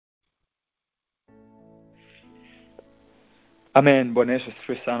Amen. Bwana Yesu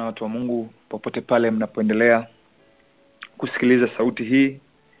asifiwe sana, watu wa Mungu popote pale mnapoendelea kusikiliza sauti hii.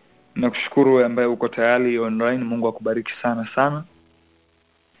 Nakushukuru wewe ambaye uko tayari online. Mungu akubariki sana sana.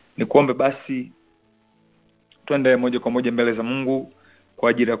 Nikuombe basi twende moja kwa moja mbele za Mungu kwa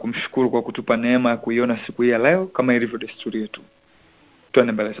ajili ya kumshukuru kwa kutupa neema ya kuiona siku hii ya leo kama ilivyo desturi yetu.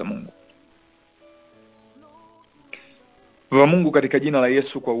 Twende mbele za Mungu. Baba Mungu, katika jina la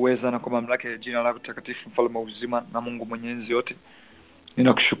Yesu, kwa uweza na kwa mamlaka ya jina lako takatifu, mfalme wa uzima na Mungu mwenye enzi yote,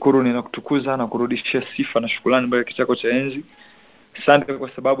 ninakushukuru, ninakutukuza na kurudishia sifa na shukrani mbele ya kiti chako cha enzi. Asante kwa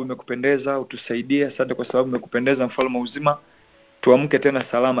sababu umekupendeza, utusaidie. Asante kwa sababu umekupendeza, mfalme wa uzima. Tuamke tena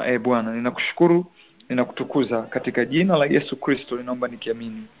salama, Bwana. Ninakushukuru, ninakutukuza katika jina la Yesu Kristo ninaomba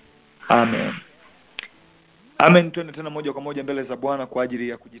nikiamini. Amen. Amen. Twende tena moja kwa moja mbele za Bwana kwa ajili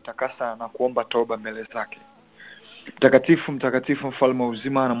ya kujitakasa na kuomba toba mbele zake. Mtakatifu, mtakatifu, mfalme wa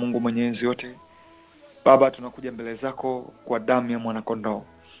uzima na Mungu mwenye enzi yote, Baba, tunakuja mbele zako kwa damu ya mwana kondoo.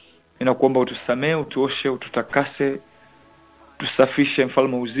 Ninakuomba utusamee, utuoshe, ututakase, tusafishe,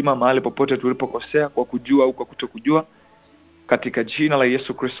 mfalme wa uzima, mahali popote tulipokosea kwa kujua au kwa kutokujua, katika jina la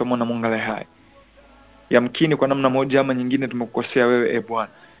Yesu Kristo mwana Mungu aliye hai. Yamkini kwa namna moja ama nyingine tumekukosea wewe,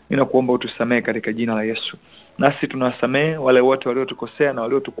 Bwana. Ninakuomba utusamee katika jina la Yesu. Nasi tunawasamee wale wote waliotukosea na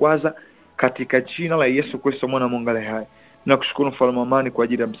waliotukwaza katika jina la Yesu Kristo mwana Mungu aliye hai. Ninakushukuru mfalme wa amani kwa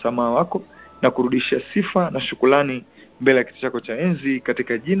ajili ya msamaha wako na kurudisha sifa na shukrani mbele ya kiti chako cha enzi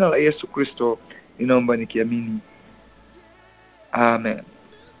katika jina la Yesu Kristo ninaomba nikiamini. Amen.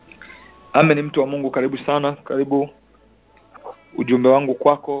 Amen. Mtu wa Mungu, karibu sana, karibu. Ujumbe wangu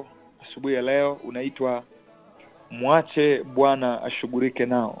kwako asubuhi ya leo unaitwa Muache Bwana ashughulike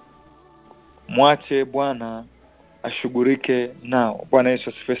nao. Muache Bwana ashughulike nao. Bwana Yesu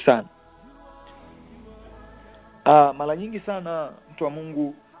asifiwe sana. Mara nyingi sana, mtu wa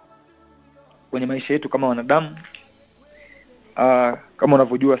Mungu, kwenye maisha yetu kama wanadamu, kama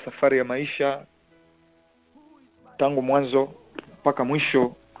unavyojua, safari ya maisha tangu mwanzo mpaka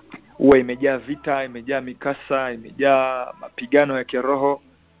mwisho huwa imejaa vita, imejaa mikasa, imejaa mapigano ya kiroho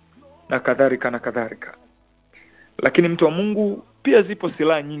na kadhalika na kadhalika. Lakini mtu wa Mungu, pia zipo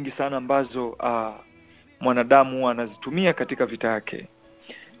silaha nyingi sana ambazo mwanadamu anazitumia katika vita yake.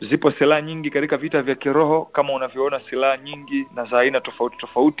 Zipo silaha nyingi katika vita vya kiroho, kama unavyoona silaha nyingi na za aina tofauti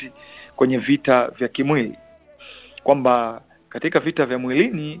tofauti kwenye vita vya kimwili. Kwamba katika vita vya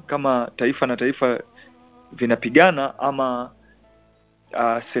mwilini, kama taifa na taifa vinapigana, ama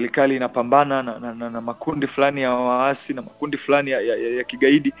serikali inapambana na makundi fulani ya waasi na makundi fulani ya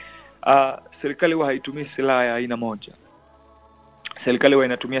kigaidi, serikali huwa haitumii silaha ya aina moja. Serikali huwa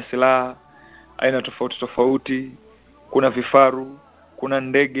inatumia silaha aina tofauti tofauti. Kuna vifaru, kuna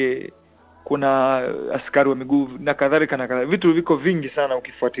ndege, kuna askari wa miguu na kadhalika na kadhalika. Vitu viko vingi sana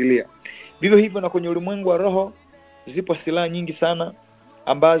ukifuatilia. Vivyo hivyo na kwenye ulimwengu wa roho zipo silaha nyingi sana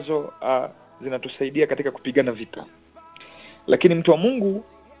ambazo zinatusaidia katika kupigana vita. Lakini mtu wa Mungu,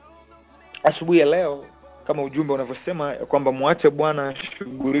 asubuhi ya leo, kama ujumbe unavyosema kwamba muache Bwana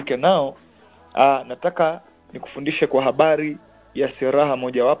ashughulike nao, nataka nikufundishe kwa habari ya silaha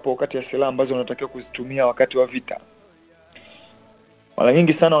mojawapo kati ya silaha ambazo unatakiwa kuzitumia wakati wa vita. Mara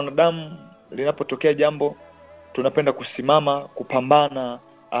nyingi sana wanadamu, linapotokea jambo, tunapenda kusimama kupambana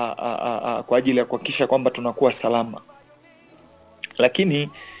kwa ajili ya kuhakikisha kwamba tunakuwa salama. Lakini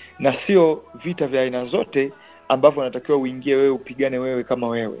na sio vita vya aina zote ambavyo unatakiwa uingie wewe upigane wewe kama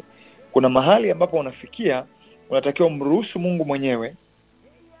wewe. Kuna mahali ambapo unafikia unatakiwa mruhusu Mungu mwenyewe.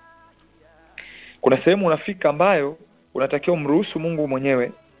 Kuna sehemu unafika ambayo unatakiwa mruhusu Mungu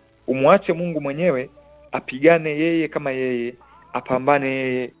mwenyewe, umwache Mungu mwenyewe apigane yeye kama yeye, apambane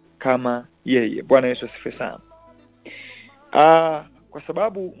yeye kama yeye. Bwana Yesu asifiwe sana. Kwa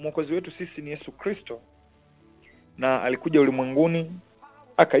sababu mwokozi wetu sisi ni Yesu Kristo, na alikuja ulimwenguni,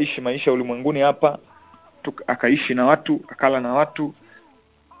 akaishi maisha ulimwenguni hapa, akaishi na watu, akala na watu,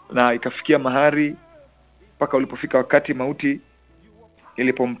 na ikafikia mahali mpaka ulipofika wakati mauti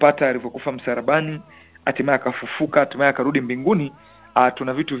ilipompata, alivyokufa msalabani, hatimaye akafufuka, hatimaye akarudi mbinguni.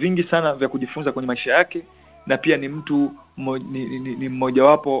 Tuna vitu vingi sana vya kujifunza kwenye maisha yake, na pia ni mtu ni mmoja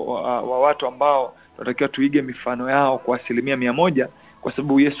wapo wa watu ambao tunatakiwa tuige mifano yao kwa 100%, kwa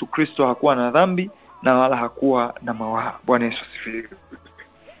sababu Yesu Kristo hakuwa na dhambi na wala hakuwa na mawaa. Bwana Yesu asifiwe.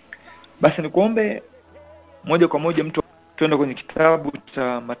 Basi nikuombe moja kwa moja tuende kwenye kitabu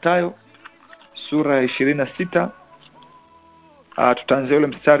cha Mathayo sura ya 26. Tutaanzia ule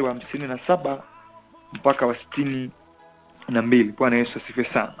mstari wa 57 mpaka wa 62. Bwana Yesu asifiwe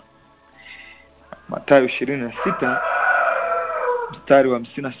sana. Mathayo 26 mstari wa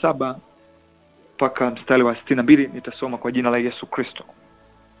 57 mpaka mstari wa 62. Nitasoma kwa jina la Yesu Kristo.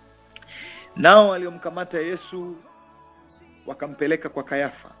 Nao waliomkamata Yesu wakampeleka kwa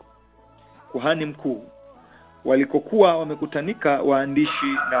Kayafa, kuhani mkuu, walikokuwa wamekutanika waandishi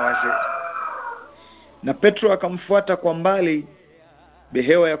na wazee. Na Petro akamfuata kwa mbali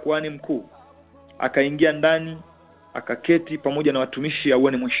behewa ya kuhani mkuu, akaingia ndani, akaketi pamoja na watumishi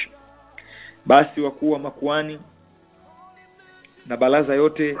auone mwisho. Basi wakuu wa makuhani na baraza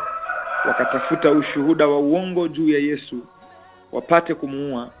yote wakatafuta ushuhuda wa uongo juu ya Yesu, wapate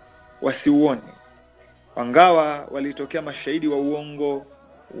kumuua, wasiuone, wangawa walitokea mashahidi wa uongo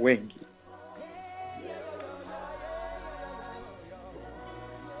wengi.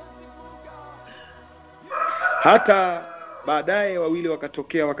 Hata baadaye wawili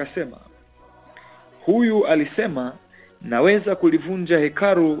wakatokea wakasema, huyu alisema, naweza kulivunja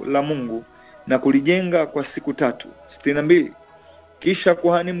hekalu la Mungu na kulijenga kwa siku 3. 62. Kisha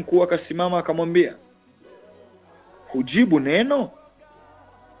kuhani mkuu akasimama akamwambia, hujibu neno?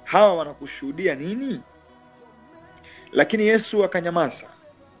 Hawa wanakushuhudia nini? Lakini Yesu akanyamaza.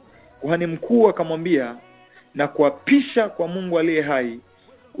 Kuhani mkuu akamwambia, na kuapisha kwa Mungu aliye hai,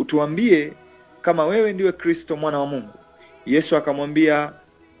 utuambie kama wewe ndiwe Kristo mwana wa Mungu. Yesu akamwambia,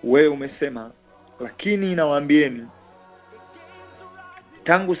 wewe umesema. Lakini nawaambieni,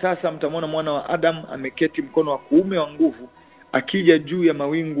 tangu sasa mtamwona mwana wa Adam ameketi mkono wa kuume wa nguvu, akija juu ya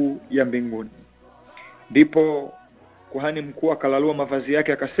mawingu ya mbinguni. Ndipo kuhani mkuu akalalua mavazi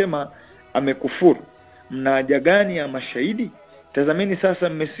yake akasema, amekufuru. Mna haja gani ya mashahidi? Tazameni sasa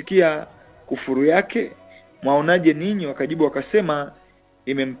mmesikia kufuru yake. Mwaonaje ninyi? Wakajibu wakasema,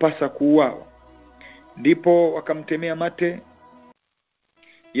 imempasa kuuawa. Ndipo wakamtemea mate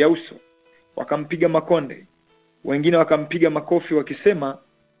ya uso, wakampiga makonde, wengine wakampiga makofi wakisema,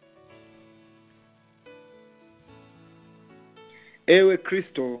 ewe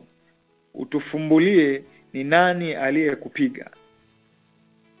Kristo, utufumbulie ni nani aliyekupiga.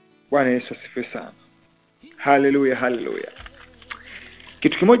 Bwana Yesu asifiwe sana. Haleluya, haleluya.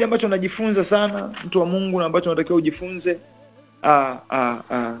 Kitu kimoja ambacho najifunza sana mtu wa Mungu, na ambacho natakiwa ujifunze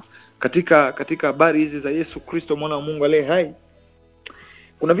katika habari hizi za Yesu Kristo mwana wa Mungu aliye hai,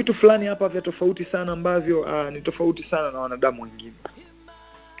 kuna vitu fulani hapa vya tofauti sana ambavyo ni tofauti sana na wanadamu wengine.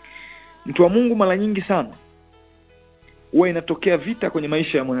 Mtu wa Mungu, mara nyingi sana huwa inatokea vita kwenye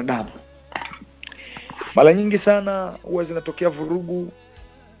maisha ya mwanadamu. Mara nyingi sana huwa zinatokea vurugu,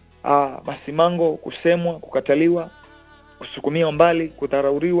 masimango, kusemwa, kukataliwa, kusukumiwa mbali,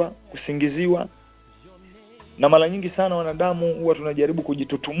 kudharauriwa, kusingiziwa. Na mara nyingi sana wanadamu huwa tunajaribu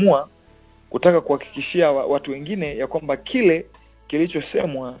kujitutumua kutaka kuhakikishia watu wengine ya kwamba kile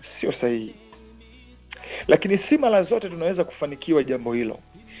kilichosemwa sio sahihi. Lakini si mara zote tunaweza kufanikiwa jambo hilo.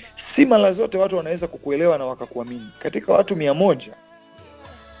 Si mara zote watu wanaweza kukuelewa na wakakuamini. Katika watu 100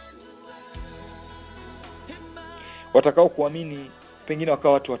 watakao kuamini, pengine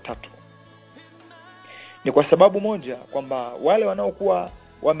wakawa watu 3. Ni kwa sababu moja, kwamba wale wanaokuwa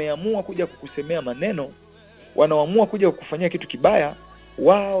wameamua kuja kukusemea maneno, wanaoamua kuja kukufanyia kitu kibaya,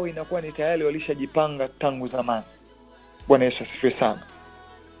 wao inakuwa ni tayari walishajipanga tangu zamani. Bwana Yesu asifiwe sana.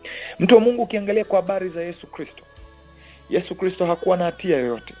 Mtu wa Mungu, ukiangalia kwa habari za Yesu Kristo, Yesu Kristo hakuwa na hatia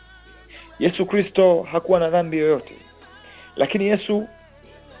yoyote. Yesu Kristo hakuwa na dhambi yoyote. Lakini Yesu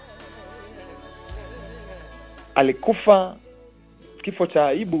alikufa kifo cha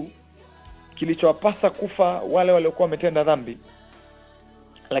aibu kilichowapasa kufa wale waliokuwa wametenda dhambi.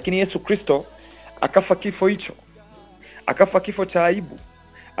 Lakini Yesu Kristo akafa kifo hicho. Akafa kifo cha aibu,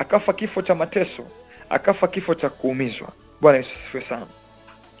 akafa kifo cha mateso, akafa kifo cha kuumizwa. Bwana Yesu asifiwe sana.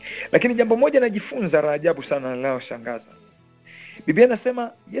 Lakini jambo moja najifunza la ajabu sana linaloshangaza. Biblia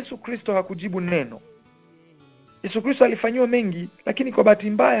inasema Yesu Kristo hakujibu neno. Yesu Kristo alifanywa mengi, lakini kwa bahati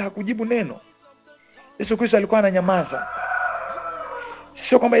mbaya hakujibu neno. Yesu Kristo alikuwa ananyamaza.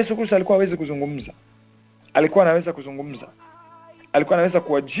 Sio kwamba Yesu Kristo alikuwa hawezi kuzungumza. Alikuwa anaweza kuzungumza. Alikuwa anaweza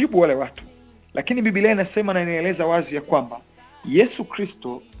kuwajibu wale watu. Lakini Biblia inasema na inaeleza wazi ya kwamba Yesu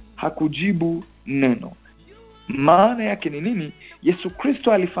Kristo hakujibu neno. Maana yake ni nini? Yesu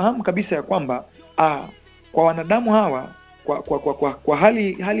Kristo alifahamu kabisa ya kwamba kwa wanadamu hawa, kwa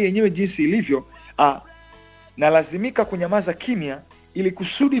hali yenyewe jinsi ilivyo, na lazimika kunyamaza kimya ili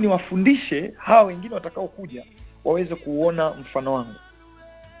kusudi ni wafundishe hawa wengine watakao kuja waweze kuona mfano wangu.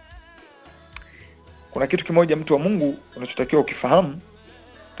 Kuna kitu kimoja mtu wa Mungu unachotakiwa ukifahamu.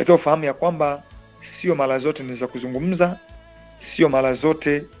 Takiwa ufahamu ya kwamba sio mara zote ni za kuzungumza, sio mara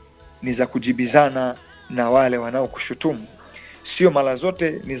zote ni za kujibizana na wale wanaokushutumu. Sio mara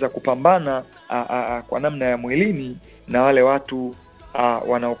zote ni za kupambana kwa namna ya mwilini na wale watu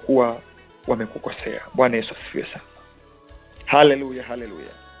wanaokuwa wamekukosea. Bwana Yesu asifiwe sana. Haleluya,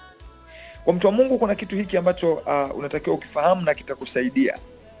 haleluya. Kwa mtu wa Mungu, kuna kitu hiki ambacho unatakiwa ukifahamu na kitakusaidia.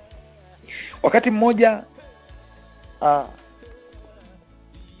 Wakati mmoja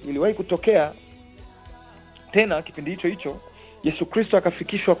iliwahi kutokea tena kipindi hicho Yesu Kristo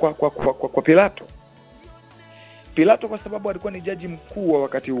akafikishwa kwa Pilato. Pilato kwa sababu alikuwa ni jaji mkuu wa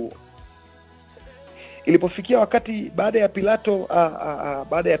wakati huo. Ilipofikia wakati baada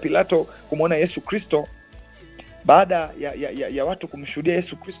ya Pilato kumwona Yesu Kristo, baada ya watu kumshuhudia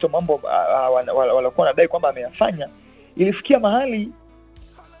Yesu Kristo mambo walikuwa wanadai kwamba ameyafanya, ilifikia mahali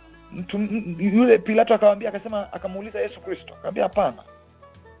yule Pilato akamuuliza Yesu Kristo, akamwambia hapana,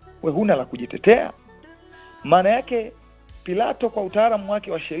 wewe huna la kujitetea. Maana yake Pilato kwa utaalamu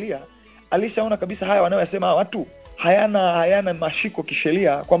wake wa sheria alishaona kabisa haya wanayosema watu hayana mashiko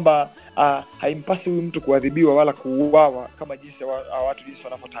kisheria, kwamba haimpasi huyu mtu kuadhibiwa wala kuuawa kama jinsi watu jinsi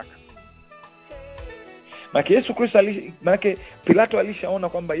wanavyotaka. Maana Pilato alishaona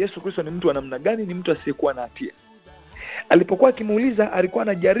kwamba Yesu Kristo ni mtu wa namna gani, ni mtu asiyekuwa na hatia. Alipokuwa akimuuliza, alikuwa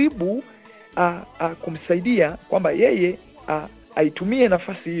anajaribu kumsaidia kwamba yeye aitumie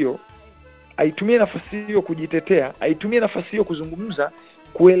nafasi hiyo kujitetea, aitumie nafasi hiyo kuzungumza,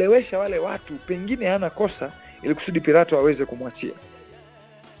 kuelewesha wale watu pengine hana kosa, ili kusudi Pilato aweze kumwachia.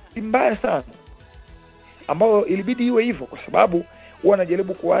 Mbaya sana ambao ilibidi iwe hivyo, kwa sababu huwa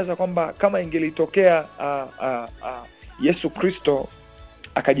anajaribu kuwaza kwamba kama ingelitokea Yesu Kristo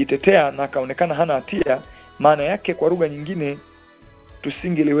akajitetea na akaonekana hana hatia, maana yake kwa lugha nyingine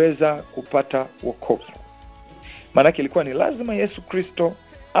tusingeliweza kupata wokovu. Maana yake ilikuwa ni lazima Yesu Kristo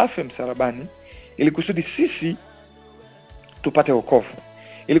afe msalabani ili kusudi sisi tupate wokovu,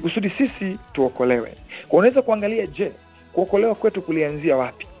 ili kusudi sisi tuokolewe. Kwa unaweza kuangalia, je, kuokolewa kwetu kulianzia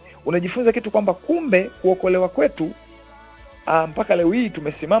wapi? Unajifunza kitu kwamba kumbe kuokolewa kwetu mpaka leo hii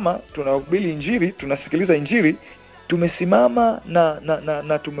tumesimama, tunahubiri Injili, tunasikiliza Injili, tumesimama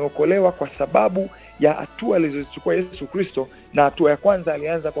na tumeokolewa kwa sababu ya hatua alizochukua Yesu Kristo. Na hatua ya kwanza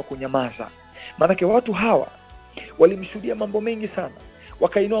alianza kwa kunyamaza. Maana watu hawa walimshuhudia mambo mengi sana,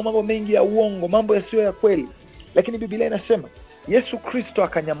 wakainua mambo mengi ya uongo, mambo yasiyo ya kweli, lakini Biblia inasema Yesu Kristo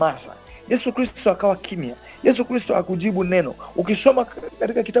akanyamaza. Yesu Kristo akawa kimya. Yesu Kristo hakujibu neno. Ukisoma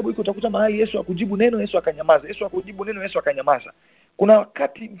katika kitabu hiki utakuta mahali Yesu hakujibu neno, Yesu akanyamaza. Yesu hakujibu neno, Yesu akanyamaza. Kuna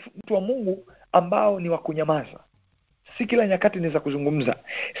wakati mtu wa Mungu ambao ni wa kunyamaza. Si kila nyakati ni za kuzungumza.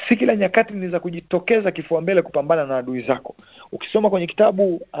 Si kila nyakati ni za kujitokeza kifua mbele kupambana na adui zako. Ukisoma kwenye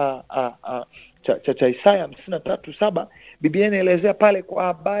kitabu cha Isaya 53:7, Biblia inaelezea pale kwa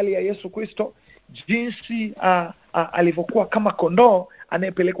habari ya Yesu Kristo jinsi alivyokuwa kama kondoo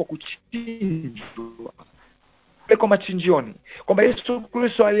anayepelekwa kuchinjwa, kwa machinjioni, kwamba Yesu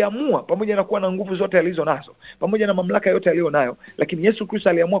Kristo aliamua, pamoja na kuwa na nguvu zote alizo nazo, pamoja na mamlaka yote aliyonayo, lakini Yesu Kristo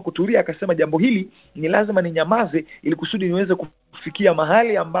aliamua kutulia, akasema jambo hili ni lazima ninyamaze ili kusudi niweze kufikia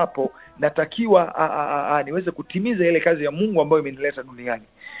mahali ambapo natakiwa niweze kutimiza ile kazi ya Mungu ambayo imenileta duniani.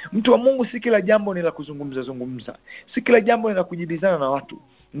 Mtu wa Mungu, si kila jambo ni la kuzungumza. Si kila jambo ni la kujibizana na watu.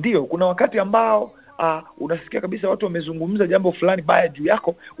 Ndio, kuna wakati ambao unasikia kabisa watu wamezungumza jambo fulani baya juu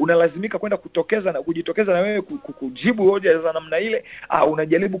yako, unalazimika kwenda kujitokeza na wewe kujibu hoja za namna ile.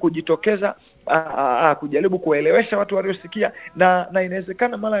 Unajaribu kujitokeza kujaribu kuelewesha watu waliosikia, na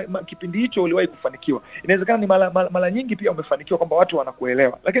inawezekana kipindi hicho uliwahi kufanikiwa. Inawezekana ni mara nyingi pia umefanikiwa kwamba watu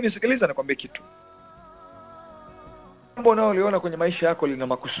wanakuelewa. Lakini sikiliza, nikwambie kitu. Jambo unaloliona kwenye maisha yako lina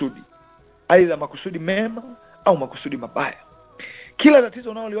makusudi, aidha makusudi mema au makusudi mabaya. Kila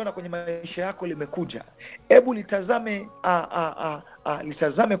tatizo unaloliona kwenye maisha yako limekuja, hebu litazame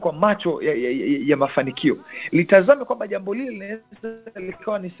kwa macho ya mafanikio. Litazame kwamba jambo lile linaweza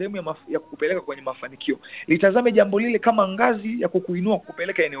likawa ni sehemu ya kukupeleka kwenye mafanikio. Litazame jambo lile kama ngazi ya kukuinua,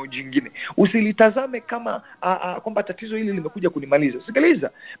 kukupeleka eneo jingine. Usilitazame kama kwamba tatizo hili limekuja kunimaliza.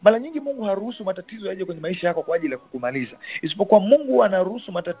 Sikiliza, mara nyingi Mungu haruhusu matatizo yaje kwenye maisha yako kwa ajili ya kukumaliza, isipokuwa Mungu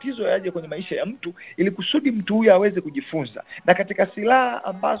anaruhusu matatizo yaje kwenye maisha ya mtu ili kusudi mtu huyu aweze kujifunza. Na katika silaha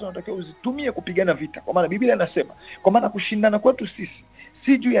ambazo unatakiwa uzitumie kupigana vita, kwa maana Biblia inasema, kwa maana kushindana kwetu sisi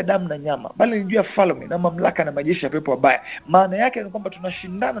si juu ya damu na nyama, bali ni juu ya falme na mamlaka na majeshi ya pepo wabaya. Maana yake ni kwamba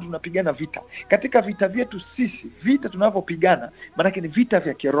tunashindana, tunapigana vita. Katika vita vyetu sisi, vita tunavyopigana maana yake ni vita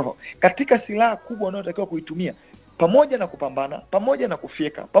vya kiroho. Katika silaha kubwa unayotakiwa kuitumia, pamoja na kupambana, pamoja na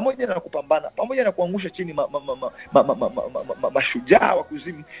kufyeka, pamoja na kupambana, pamoja na kuangusha chini mashujaa wa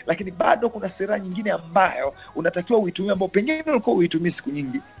kuzimu, lakini bado kuna silaha nyingine ambayo unatakiwa uitumie, ambayo pengine ulikuwa uitumie siku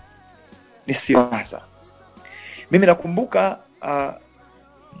nyingi. Ni siasa. Mimi nakumbuka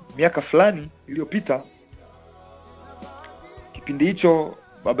miaka fulani iliyopita, kipindi hicho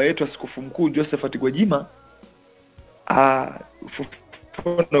baba yetu Askofu Mkuu Josephat Gwajima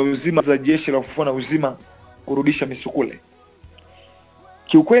na uzima za jeshi la ufufuo na uzima kurudisha misukule.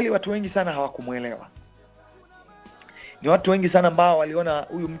 Kiukweli watu wengi sana hawakumuelewa. Ni watu wengi sana ambao waliona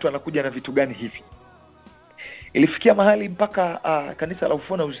huyu mtu anakuja na vitu gani hivi. Ilifikia mahali mpaka kanisa la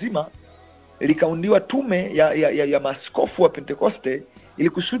Ufufuo na Uzima likaundiwa tume ya maaskofu wa Pentekoste ili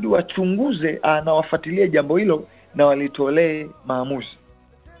kusudi wachunguze na wafuatilie jambo hilo na walitolee maamuzi.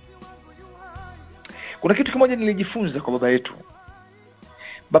 Kuna kitu kimoja nilijifunza kwa baba yetu.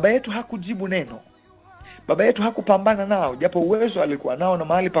 Baba yetu hakujibu neno. Baba yetu hakupambana nao, japo uwezo alikuwa nao na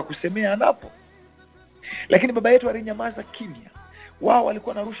mahali pa kusemea anapo. Lakini baba yetu alinyamaza kimya. Wao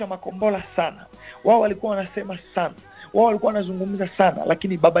walikuwa wanarusha makombola sana. Wao walikuwa wanasema sana. Wao walikuwa wanazungumza sana,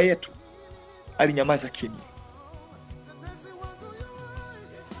 lakini baba yetu alinyamaza kimya.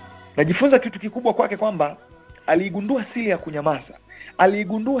 Najifunza kitu kikubwa kwake kwamba aliigundua siri ya kunyamaza.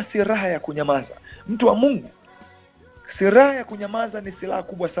 Aliigundua silaha ya kunyamaza. Mtu wa Mungu, silaha ya kunyamaza ni silaha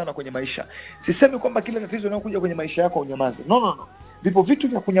kubwa sana kwenye maisha. Sisemi kwamba kila tatizo linalokuja kwenye maisha yako unyamaze. No. Vipo vitu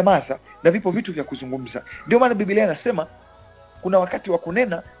vya kunyamaza na vipo vitu vya kuzungumza. Ndio maana Biblia inasema kuna wakati wa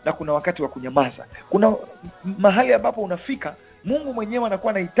kunena na kuna wakati wa kunyamaza. Kuna mahali ambapo unafika Mungu mwenyewe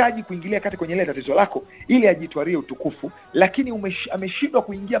anakuwa anahitaji kuingilia kati kwenye ile tatizo lako ili ajitwarie utukufu, lakini ameshindwa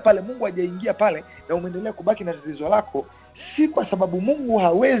kuingia pale. Mungu hajaingia pale na umeendelea kubaki na tatizo lako, si kwa sababu Mungu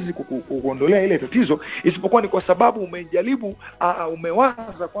hawezi kuondolea ile tatizo, isipokuwa ni kwa sababu umejaribu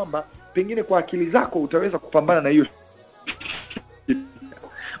umewaza kwamba pengine kwa akili zako utaweza kupambana na hiyo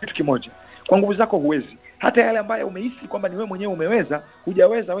kitu kimoja. Kwa nguvu zako huwezi. Hata yale ambayo umehisi kwamba ni wewe mwenyewe umeweza,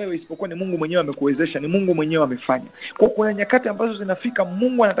 hujaweza wewe, isipokuwa ni Mungu mwenyewe amekuwezesha, ni Mungu mwenyewe amefanya. Kwa kuna nyakati ambazo zinafika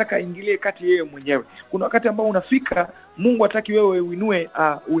Mungu anataka aingilie kati yeye mwenyewe. Kuna wakati ambao unafika Mungu hataki wewe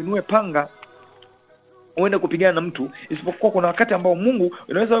uinue panga uende kupigana na mtu, isipokuwa kuna wakati ambao Mungu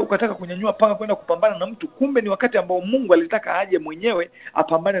unaweza ukataka kunyanyua panga kwenda kupambana na mtu, kumbe ni wakati ambao Mungu alitaka aje mwenyewe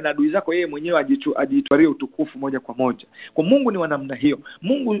apambane na adui zako, yeye mwenyewe ajitwarie utukufu moja kwa moja. Kwa Mungu ni wa namna hiyo.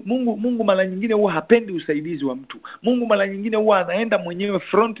 Mungu mara nyingine huwa hapendi usaidizi wa mtu. Mungu mara nyingine huwa anaenda mwenyewe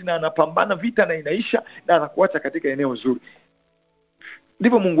front na anapambana vita na inaisha na anakuacha katika eneo zuri.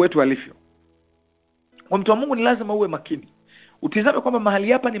 Ndivyo Mungu wetu alivyo. Kwa mtu wa Mungu ni lazima uwe makini. Utizame kwamba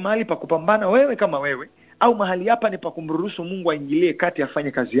mahali hapa ni mahali pa kupambana wewe kama wewe, au mahali hapa ni pa kumruhusu Mungu aingilie kati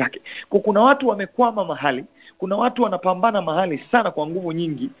afanye kazi yake. Kwa kuna watu wamekwama mahali, kuna watu wanapambana mahali sana kwa nguvu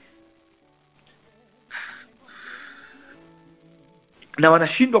nyingi na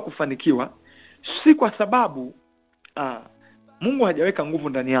wanashindwa kufanikiwa, si kwa sababu Mungu hajaweka nguvu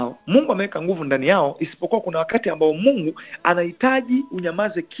ndani yao. Mungu ameweka nguvu ndani yao, isipokuwa kuna wakati ambao Mungu anahitaji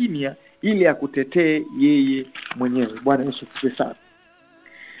unyamaze kimya ili akutetee yeye mwenyewe. Bwana Yesu asifiwe sana.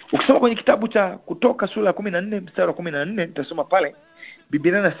 Ukisoma kwenye kitabu cha Kutoka sura ya 14 mstari wa 14, nitasoma pale.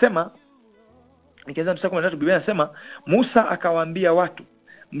 Biblia inasema, nikianza mstari wa 13, Biblia inasema, Musa akawaambia watu,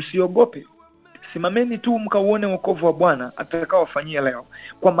 msiogope, simameni tu mkauone wokovu wa Bwana atakaowafanyia leo.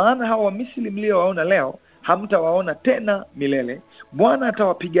 Kwa maana hao Wamisri mliowaona leo hamtawaona tena milele. Bwana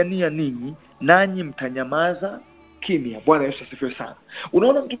atawapigania ninyi, nanyi mtanyamaza kimya. Bwana Yesu asifiwe sana.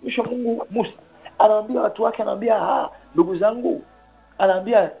 Unaona mtumishi wa Mungu Musa anawaambia watu wake, anawaambia ndugu zangu,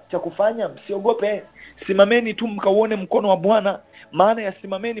 anawaambia cha kufanya msiogope, simameni tu mkauone mkono wa Bwana. Maana ya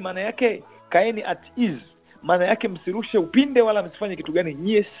simameni, maana yake kaeni at ease, maana yake msirushe upinde wala msifanye kitu gani,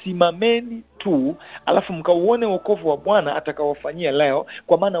 nyie simameni tu, alafu mkauone wokovu wa Bwana atakaowafanyia leo.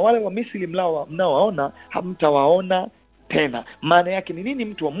 Kwa maana wale wa Misri mnaowaona hamtawaona tena. Maana yake ni nini,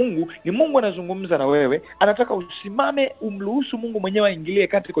 mtu wa Mungu? Ni Mungu anazungumza na wewe, anataka usimame, umruhusu Mungu mwenyewe aingilie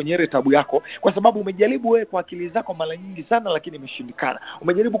kati kwenye ile tabu yako, kwa sababu umejaribu wewe kwa akili zako mara nyingi sana, lakini imeshindikana.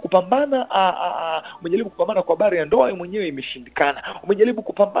 Umejaribu kupambana kwa habari ya ndoa, mwenyewe imeshindikana. Umejaribu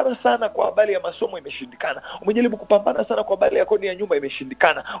kupambana sana kwa habari ya masomo, imeshindikana. Umejaribu kupambana sana kwa habari ya kodi ya nyumba,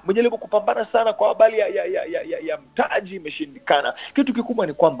 imeshindikana. Umejaribu kupambana sana kwa habari ya mtaji, imeshindikana. Kitu kikubwa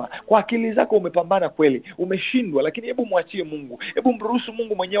ni kwamba kwa akili zako umepambana kweli, umeshindwa, lakini hebu mwachie Mungu. Hebu mruhusu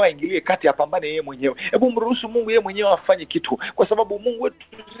Mungu mwenyewe aingilie kati, apambane yeye mwenyewe. Hebu mruhusu Mungu yeye mwenyewe afanye kitu, kwa sababu Mungu wetu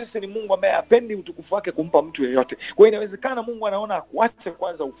sisi ni Mungu ambaye hapendi utukufu wake kumpa mtu yeyote. Kwa hiyo inawezekana Mungu anaona akuache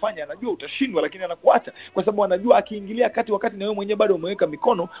kwanza ufanye, anajua utashindwa, lakini anakuacha kwa sababu anajua akiingilia kati wakati na wewe mwenyewe bado umeweka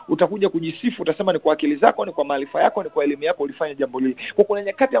mikono, utakuja kujisifu, utasema ni kwa akili zako, ni kwa maarifa yako, ni kwa elimu yako ulifanya jambo lile. Kwa kuna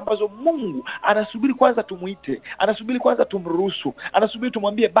nyakati ambazo Mungu anasubiri kwanza tumuite, anasubiri kwanza tumruhusu, anasubiri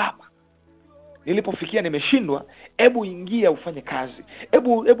tumwambie, Baba, nilipofikia nimeshindwa, hebu ingia ufanye kazi.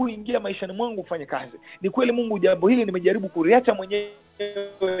 Hebu ingia maishani mwangu ufanye kazi. Ni kweli Mungu, jambo hili nimejaribu kuliacha mwenyewe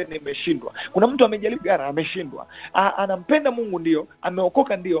nimeshindwa. Kuna mtu amejaribu sigara, ameshindwa. Anampenda Mungu ndio,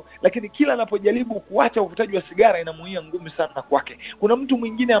 ameokoka ndio, lakini kila anapojaribu kuacha uvutaji wa sigara inamuia ngumu sana kwake. Kuna mtu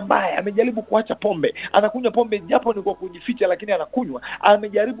mwingine ambaye amejaribu kuacha pombe, anakunywa pombe japo ni kwa kujificha, lakini anakunywa.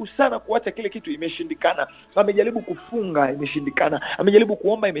 Amejaribu sana kuacha kile kitu, imeshindikana. Amejaribu kufunga, imeshindikana. Amejaribu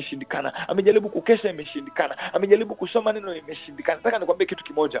kuomba, imeshindikana. Amejaribu kukesha, imeshindikana. Amejaribu kusoma neno, imeshindikana. Nataka nikwambie kitu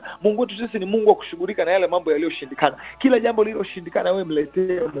kimoja. Mungu wetu sisi ni Mungu wa kushughulika na yale mambo yaliyoshindikana. Kila jambo lililoshindikana wewe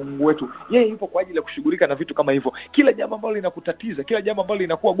mletee Mungu wetu. Yeye yupo kwa ajili ya kushughulika na vitu kama hivyo. Kila jambo ambalo linakutatiza, kila jambo ambalo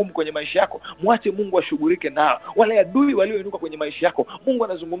linakuwa gumu kwenye maisha yako, muache Mungu ashughulike nao. Wale adui walioinuka kwenye maisha yako, Mungu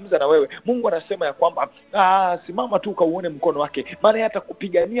anazungumza na wewe. Mungu anasema ya kwamba simama tu ukauone mkono wake. Maana yeye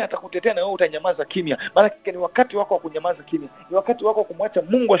atakupigania, atakutetea na wewe utanyamaza kimya. Maana ni wakati wako wa kunyamaza kimya. Ni wakati wako kumwacha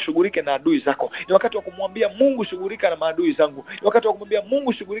Mungu ashughulike na adui zako. Ni wakati wa kumwambia Mungu shughulika na maadui zangu. Ni wakati wa kumwambia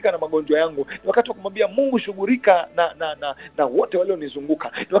Mungu shughulika na magonjwa yangu. Ni wakati wa kumwambia Mungu shughulika na wote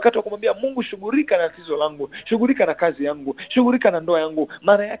walionizunguka. Ni wakati wa kumwambia Mungu shughulika na tatizo langu, shughulika na kazi yangu, shughulika na ndoa yangu.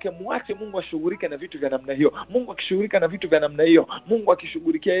 Maana yake muache Mungu ashughulike na vitu vya namna hiyo. Mungu akishughulika na vitu vya namna hiyo, Mungu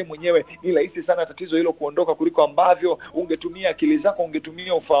akishughulikia yeye mwenyewe, ni rahisi sana tatizo hilo kuondoka kuliko ambavyo ungetumia akili zako,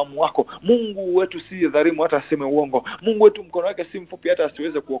 ungetumia ufahamu wako. Mungu wetu si dhalimu hata aseme uongo. Mungu wetu mkono wake si mfupi hata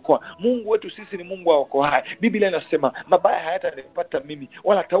asiweze kuokoa. Mungu wetu sisi ni Mungu aokoaye. Biblia inasema mabaya hayatanipata mimi,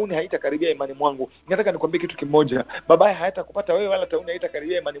 wala tauni haitakaribia imani mwangu. Nataka nikwambie kitu kimoja. Mabaya hayatakupata wewe, wala tauni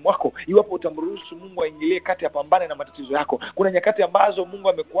haitakaribia imani mwako iwapo utamruhusu Mungu aingilie kati, apambane na matatizo yako. Kuna nyakati ambazo Mungu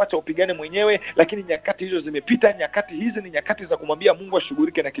amekuacha upigane mwenyewe, lakini nyakati hizo zimepita. Nyakati hizi ni nyakati za kumwambia Mungu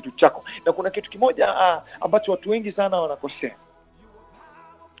ashughulike na kitu chako. Na kuna kitu kimoja ambacho watu wengi sana wanakosea.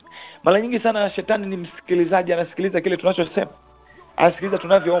 Mara nyingi sana shetani ni msikilizaji, anasikiliza kile tunachosema, anasikiliza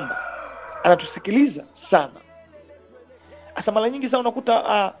tunavyoomba, anatusikiliza sana. Asa mara nyingi sana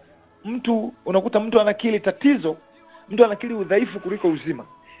unakuta mtu anakili tatizo, mtu anakili udhaifu kuliko uzima.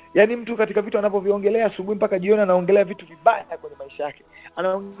 Yaani mtu katika vitu anavyoviongelea asubuhi mpaka jioni anaongelea vitu vibaya kwenye maisha yake.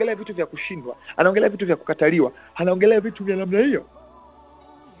 Anaongelea vitu vya kushindwa, anaongelea vitu vya kukataliwa, anaongelea vitu vya namna hiyo.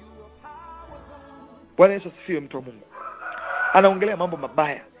 Bwana Yesu asifiwe, mtu wa Mungu. Anaongelea mambo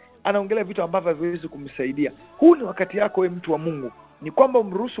mabaya, anaongelea vitu ambavyo haviwezi kumsaidia. Huu ni wakati yako wewe mtu wa Mungu. Ni kwamba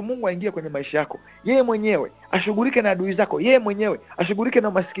umruhusu Mungu aingie kwenye maisha yako. Yeye mwenyewe ashughulike na adui zako. Yeye mwenyewe ashughulike na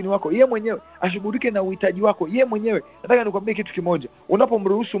umaskini wako. Yeye mwenyewe ashughulike na uhitaji wako. Yeye mwenyewe. Nataka nikwambie kitu kimoja.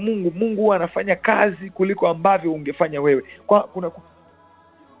 Unapomruhusu Mungu, Mungu huwa anafanya kazi kuliko ambavyo ungefanya wewe.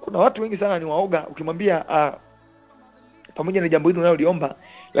 Kuna watu wengi sana ni waoga. Ukimwambia pamoja na jambo hili unaloliomba,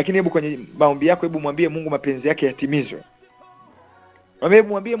 lakini hebu kwenye maombi yako hebu mwambie Mungu mapenzi yake yatimizwe.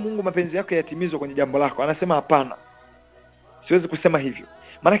 Mwambie Mungu mapenzi yake yatimizwe kwenye jambo lako. Anasema hapana, siwezi kusema hivyo.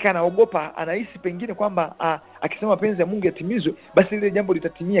 Maana anaogopa, anahisi pengine kwamba akisema mapenzi ya Mungu yatimizwe, basi ile jambo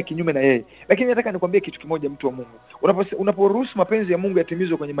litatimia kinyume na yeye. Lakini nataka nikwambie kitu kimoja, mtu wa Mungu. Unaporuhusu mapenzi ya Mungu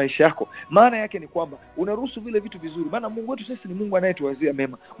yatimizwe kwenye maisha yako, maana yake ni kwamba unaruhusu vile vitu vizuri. Maana Mungu wetu sisi ni Mungu anayetuwazia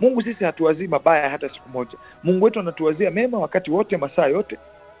mema. Mungu sisi hatuwazii mabaya hata siku moja. Mungu wetu anatuwazia mema wakati wote, masaa yote.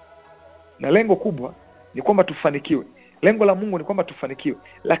 Na lengo kubwa ni kwamba tufanikiwe. Lengo la Mungu ni kwamba tufanikiwe.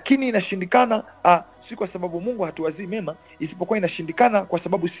 Lakini inashindikana si kwa sababu Mungu hatuwazii mema, isipokuwa inashindikana kwa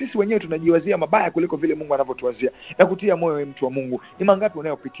sababu sisi wenyewe tunajiwazia mabaya kuliko vile Mungu anavyotuwazia. Na kutia moyo wewe mtu wa Mungu, ni mangapi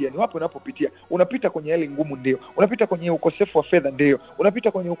unayopitia? Ni wapi unapopitia? Unapita kwenye hali ngumu ndio. Unapita kwenye ukosefu wa fedha ndio.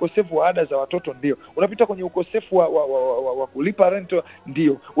 Unapita kwenye ukosefu wa ada za watoto ndio. Unapita kwenye ukosefu wa kulipa rent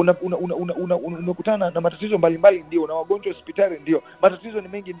ndio. Umekutana na matatizo mbalimbali ndio, na wagonjwa hospitali ndio. Matatizo ni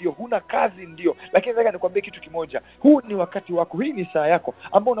mengi ndio, huna kazi ndio. Lakini nataka nikwambie kitu kimoja. Huu ni wakati wako, hii ni saa yako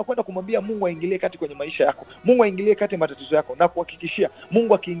ambao unakwenda kumwambia Mungu aingilie kati kwenye maisha yako. Mungu aingilie kati matatizo yako, na kuhakikishia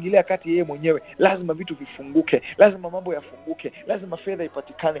Mungu akiingilia kati yeye mwenyewe, lazima vitu vifunguke, lazima mambo yafunguke, lazima fedha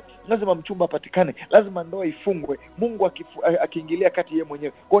ipatikane, lazima mchumba apatikane, lazima ndoa ifungwe. Mungu akiingilia kati yeye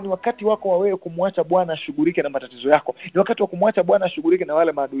mwenyewe. Kwa ni wakati wako wa wewe kumwacha Bwana ashughulike na matatizo yako. Ni wakati wa kumwacha Bwana ashughulike na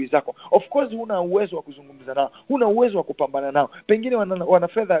wale maadui zako. Of course huna uwezo wa kuzungumza nao, huna uwezo wa kupambana nao. Pengine wana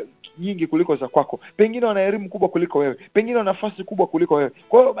fedha nyingi kuliko za kwako, pengine wana elimu kubwa kuliko wewe, pengine wana nafasi kubwa kuliko wewe.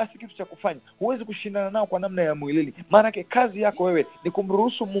 Kwa hiyo basi kitu cha kufanya, huwezi kushindana nao kwa namna ya mwilini. Maana yake kazi yako wewe ni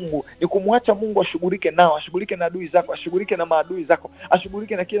kumruhusu Mungu, ni kumwacha Mungu ashughulike nao, ashughulike na adui zako, ashughulike na maadui zako,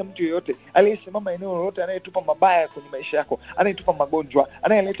 ashughulike na kila mtu yeyote aliyesimama eneo lolote, anayetupa mabaya kwenye maisha yako, anayetupa magonjwa,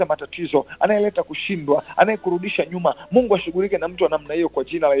 anayeleta matatizo, anayeleta kushindwa, anayekurudisha nyuma. Mungu ashughulike na mtu wa namna hiyo kwa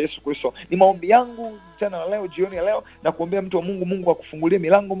jina la Yesu Kristo. Ni maombi yangu mchana leo, jioni ya leo, na kuombea mtu wa Mungu, Mungu akufungulie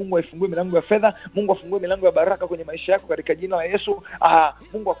milango, Mungu aifungue milango ya fedha, Mungu afungue milango ya baraka kwenye maisha yako katika jina la Yesu.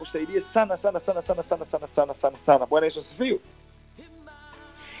 Mungu akusaidie sana sana sana sana sana sana sana sana sana. Bwana Yesu asifiwe.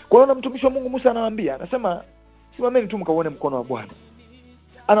 Kwa hiyo mtumishi wa Mungu Musa anawaambia, anasema simameni tu mkaone mkono wa Bwana.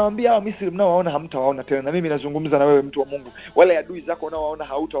 Anawaambia hawa Misri mnaowaona hamtawaona tena. Na mimi nazungumza na wewe mtu wa Mungu. Wale adui zako unaowaona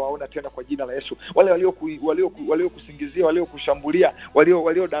hautawaona tena kwa jina la Yesu. Wale waliokusingizia, waliokushambulia,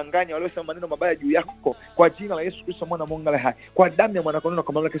 waliodanganya, waliosema maneno mabaya juu yako, kwa jina la Yesu Kristo mwana wa Mungu aliye hai, kwa damu ya mwana kondoo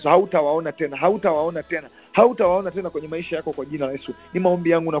kwa mamlaka ya Yesu, hautawaona tena. Hautawaona tena kwenye maisha yako kwa jina la Yesu. Ni maombi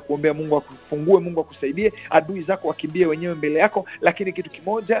yangu na kuombea Mungu akufungue, Mungu akusaidie, adui zako wakimbie wenyewe mbele yako. Lakini kitu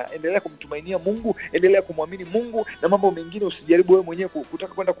kimoja, endelea kumtumainia Mungu, endelea kumwamini Mungu, na mambo mengine usijaribu wewe mwenyewe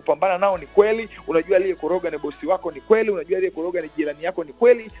kutaka kwenda kupambana nao. Ni kweli unajua aliyekoroga ni bosi wako, ni kweli unajua aliyekoroga ni jirani yako, ni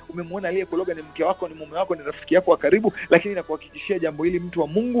kweli umemwona aliyekoroga ni mke wako, ni mume wako, ni rafiki yako wa karibu, lakini nakuhakikishia jambo hili mtu wa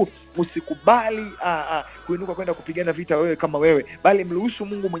Mungu, usikubali kuinuka kwenda kupigana vita wewe kama wewe, bali mruhusu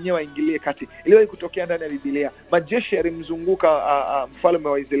Mungu mwenyewe aingilie kati. Iliwahi kutokea ndani ya Biblia, majeshi yalimzunguka mfalme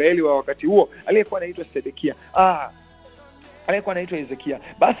wa Israeli wa wakati huo aliyekuwa anaitwa Hezekia.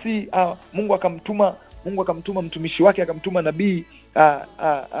 Basi Mungu akamtuma mtumishi wake, akamtuma nabii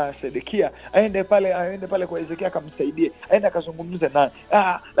Sedekia aende pale kwa Hezekia akamsaidie, aende akazungumze naye.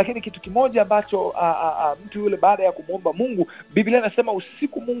 Lakini kitu kimoja ambacho mtu yule baada ya kumuomba Mungu, Biblia inasema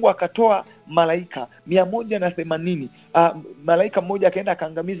usiku Mungu akatoa malaika 180. Malaika mmoja akaenda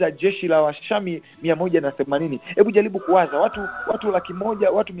akaangamiza jeshi la Washami 180. Hebu jaribu kuwaza, watu 100,000,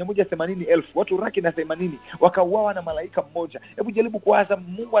 watu 180,000, watu 180 wakauawa na malaika mmoja. Hebu jaribu kuwaza,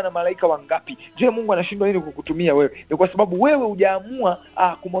 Mungu ana malaika wangapi? Je, Mungu anashindwa nini kukutumia wewe? Ni kwa sababu wewe hujaamua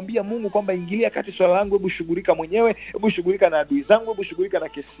kumwambia Mungu kwamba ingilia kati swala langu, hebu shughulika mwenyewe, hebu shughulika na adui zangu, hebu shughulika na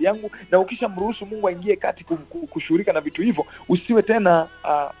kesi yangu. Na ukishamruhusu Mungu aingie kati kushughulika na vitu hivyo, usiwe tena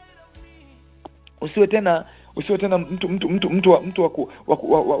mtu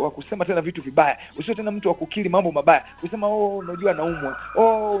wa kusema tena vitu vibaya. Usiwe tena mtu wa kukiri mambo mabaya, kusema unajua naumwa,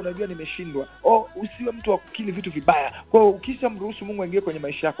 unajua nimeshindwa. Usiwe mtu wa kukiri vitu vibaya. Kwa hiyo ukishamruhusu Mungu aingie kwenye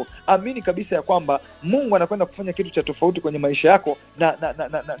maisha yako, amini kabisa ya kwamba Mungu anakwenda kufanya kitu cha tofauti kwenye maisha yako,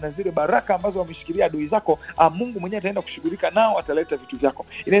 na zile baraka ambazo wameshikilia adui zako, Mungu mwenyewe ataenda kushughulika nao, ataleta vitu vyako.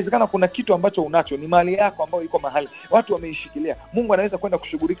 Inawezekana kuna kitu ambacho unacho, ni mali yako ambayo iko mahali watu wameishikilia. Mungu anaweza kwenda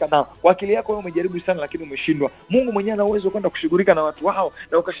kushughulika nao. Kwa akili yako wewe umejaribu sana, lakini umeshindwa. Mungu mwenyewe ana uwezo kwenda kushughulika na watu hao,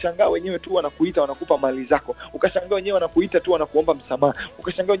 na ukashangaa wenyewe tu wanakuita, wanakupa mali zako. Ukashangaa wenyewe wanakuita tu wanakuomba msamaha.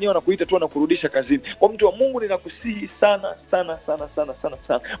 Ukashangaa wenyewe wanakuita tu wanakurudisha kazini. Kwa mtu wa Mungu, ninakusihi sana.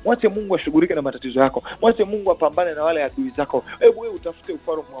 Mwache Mungu ashughulike na matatizo yako. Mwache Mungu apambane na wale adui zako. Hebu wewe utafute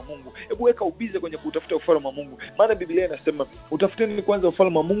ufalme wa Mungu. Hebu weka ubize kwenye kutafuta ufalme wa Mungu. Maana Biblia inasema, utafuteni kwanza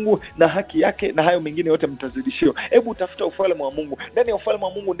ufalme wa Mungu na haki yake, na hayo mengine yote mtazidishiwa. Hebu utafuta ufalme wa Mungu. Ndani ya ufalme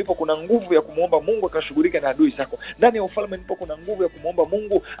wa Mungu ndipo kuna nguvu ya kumuomba Mungu akashughulike na adui zako. Ndani ya ufalme ndipo kuna nguvu ya kumuomba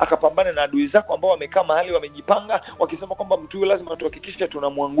Mungu akapambane na adui zako ambao wamekaa mahali wamejipanga wakisema kwamba mtu huyu lazima tuhakikishe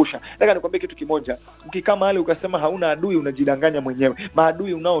tunamwangusha. Nataka nikwambie kitu kimoja, ukikaa mahali ukasema hauna adui, unajidanganya mwenyewe.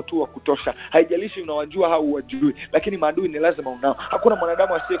 Maadui unao tu wa kutosha. Haijalishi unawajua au huwajui, lakini maadui ni lazima unao. Hakuna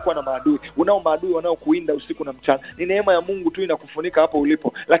mwanadamu asiyekuwa na maadui. Unao maadui wanaokuinda usiku na mchana. Ni neema ya Mungu tu inakufunika hapo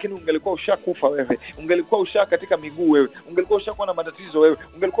ulipo. Lakini ungelikuwa ushakufa wewe, ungelikuwa katika miguu wewe, ungelikuwa ushakuwa na matatizo wewe,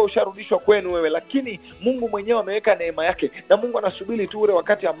 ungelikuwa usharudishwa kwenu wewe. Lakini Mungu mwenyewe ameweka neema yake, na Mungu anasubiri tu ule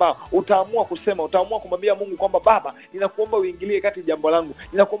wakati ambao utaamua kusema, utaamua kumwambia Mungu kwamba Baba, ninakuomba uingilie kati jambo langu,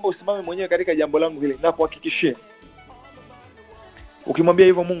 ninakuomba usimame mwenyewe katika jambo langu hili. Na kuhakikishia, ukimwambia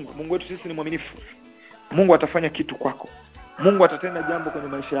hivyo Mungu wetu sisi ni mwaminifu. Mungu atafanya kitu kwako. Mungu atatenda jambo kwenye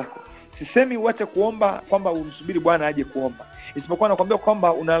maisha yako. Sisemi uache kuomba kwamba umsubiri Bwana aje kuomba. Isipokuwa nakwambia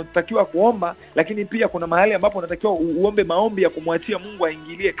kwamba unatakiwa kuomba, lakini pia kuna mahali ambapo unatakiwa uombe maombi ya kumwachia Mungu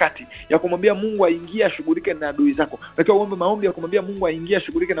aingilie kati, ya kumwambia Mungu aingie ashughulike na adui zako. Unatakiwa uombe maombi ya kumwambia Mungu aingie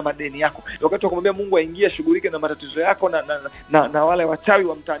ashughulike na madeni yako. Wakati wa kumwambia Mungu aingie ashughulike na matatizo yako na wale wachawi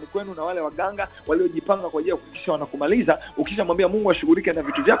wa mtaani kwenu na wale waganga waliojipanga kwa ajili ya kuhakikisha wanakumaliza. Ukishamwambia Mungu ashughulike na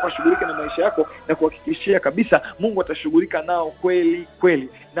vitu vyako, ashughulike na maisha yako, na kuhakikishia kabisa Mungu atashughulika nao kweli.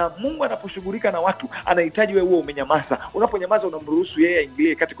 Na Mungu anaposhughulika na watu anahitaji wewe umenyamaza. Unaponyamaza unamruhusu yeye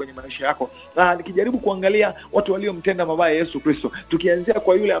aingilie kati kwenye maisha yako. Nikijaribu kuangalia watu waliomtenda mabaya Yesu Kristo, tukianzia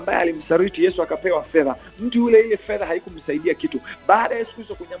kwa yule ambaye alimsaliti Yesu akapewa fedha. Mtu yule, ile fedha haikumsaidia kitu. Baada ya Yesu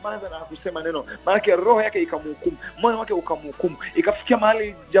Kristo kunyamaza na kusema neno, maana roho yake ikamhukumu, moyo wake ukamhukumu. Ikafikia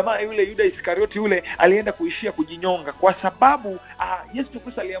mahali jamaa yule Yuda Iskarioti yule alienda kuishia kujinyonga, kwa sababu Yesu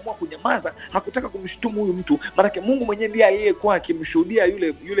Kristo aliamua kunyamaza. Hakutaka kumshutumu huyu mtu, maana Mungu mwenyewe ndiye aliyekuwa akimshuhudia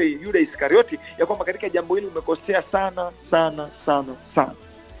yule Yuda Iskarioti ya kwamba katika jambo hili umekosea sana.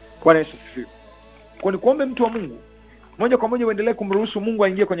 Bwana Yesu asifiwe. Kwa nikuombe mtu wa Mungu, moja kwa moja uendelee kumruhusu Mungu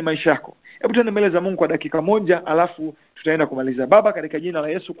aingie kwenye maisha yako. Hebu tuende mbele za Mungu kwa dakika moja, alafu tutaenda kumaliza. Baba, katika jina la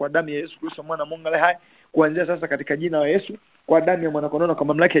Yesu, kwa damu ya Yesu Kristo mwana Mungu aliye hai, kuanzia sasa katika jina la Yesu, kwa damu ya mwana kondoo, kwa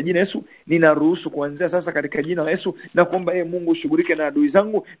mamlaka ya jina Yesu, ninaruhusu kuanzia sasa katika jina la Yesu na kuomba Mungu ushughulike na adui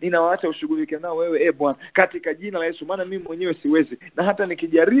zangu, ninawaacha ushughulike nao wewe Bwana, katika jina la Yesu, maana mimi mwenyewe siwezi, na hata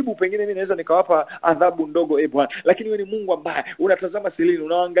nikijaribu pengine mimi naweza nikawapa adhabu ndogo Bwana, lakini wewe ni Mungu ambaye unatazama silini,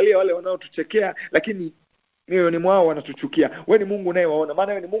 unaangalia wale wanaotuchekea, lakini mioyoni mwao wanatuchukia. Wewe ni Mungu unayewaona, maana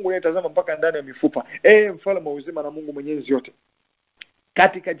wewe ni Mungu unayetazama mpaka ndani ya mifupa. Mfalme wa uzima na Mungu mwenyezi yote,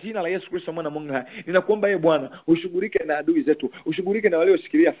 katika jina la Yesu Kristo mwana Mungu hai, ninakuomba Bwana ushughulike na adui zetu, ushughulike na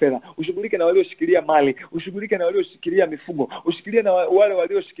walioshikilia fedha, ushughulike na walioshikilia mali, ushughulike na walioshikilia mifugo, ushikilie na wale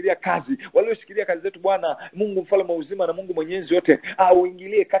walioshikilia kazi, walioshikilia kazi zetu Bwana Mungu mfalme wa uzima na Mungu mwenyezi yote,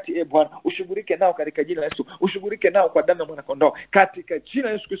 uingilie kati Bwana, ushughulike nao katika jina la Yesu, ushughulike nao kwa damu ya mwana kondoo, katika jina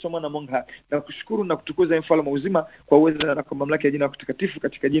la Yesu Kristo mwana Mungu hai. Na kushukuru na kutukuza mfalme wa uzima kwa uwezo na kwa mamlaka ya jina lako takatifu,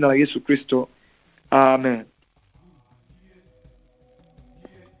 katika jina la Yesu Kristo. Amen.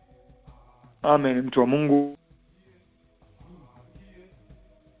 Amen. Mtu wa Mungu.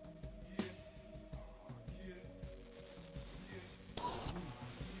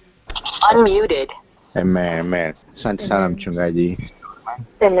 Unmuted. Amen. Asante sana mchungaji.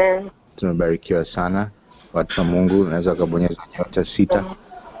 Amen. Tumebarikiwa sana. Watu wa Mungu, unaweza kubonyeza nyota 6.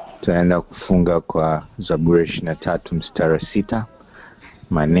 Tunaenda kufunga kwa Zaburi 23 mstari 6.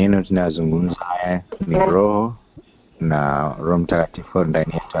 Maneno tunayozungumza haya ni roho, na Roho Mtakatifu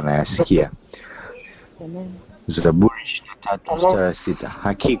ndani yetu anayasikia. Zaburi 23 mstari 6.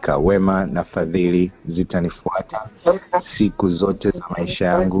 Hakika wema na fadhili zitanifuata siku zote za maisha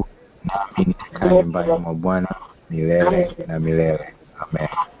yangu, nami nitakaa nyumbani mwa Bwana milele na milele. Amen.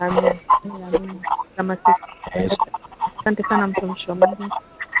 Amen. Kama sisi. Asante sana mtumishi wa Mungu.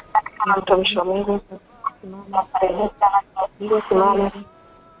 Mtumishi wa Mungu. Ndio simama.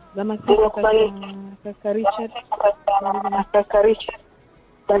 Kama sisi kaka Richard.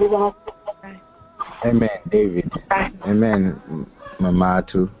 Amen, David. Amen, mama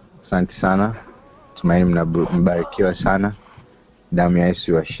atu. Asante sana. Tumaini mbarikiwa sana. Damu ya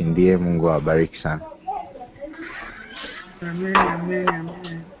Yesu washindie. Mungu awabariki sana. Amen, amen,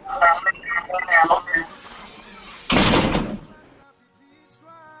 amen.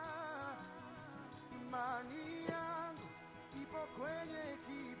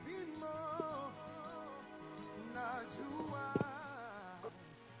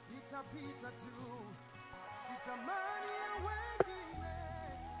 Sitamani ya wengine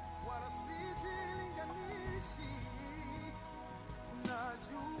wala sijilinganishi,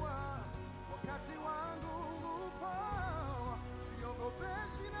 najua wakati wangu upo,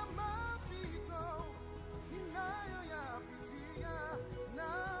 siogopeshi na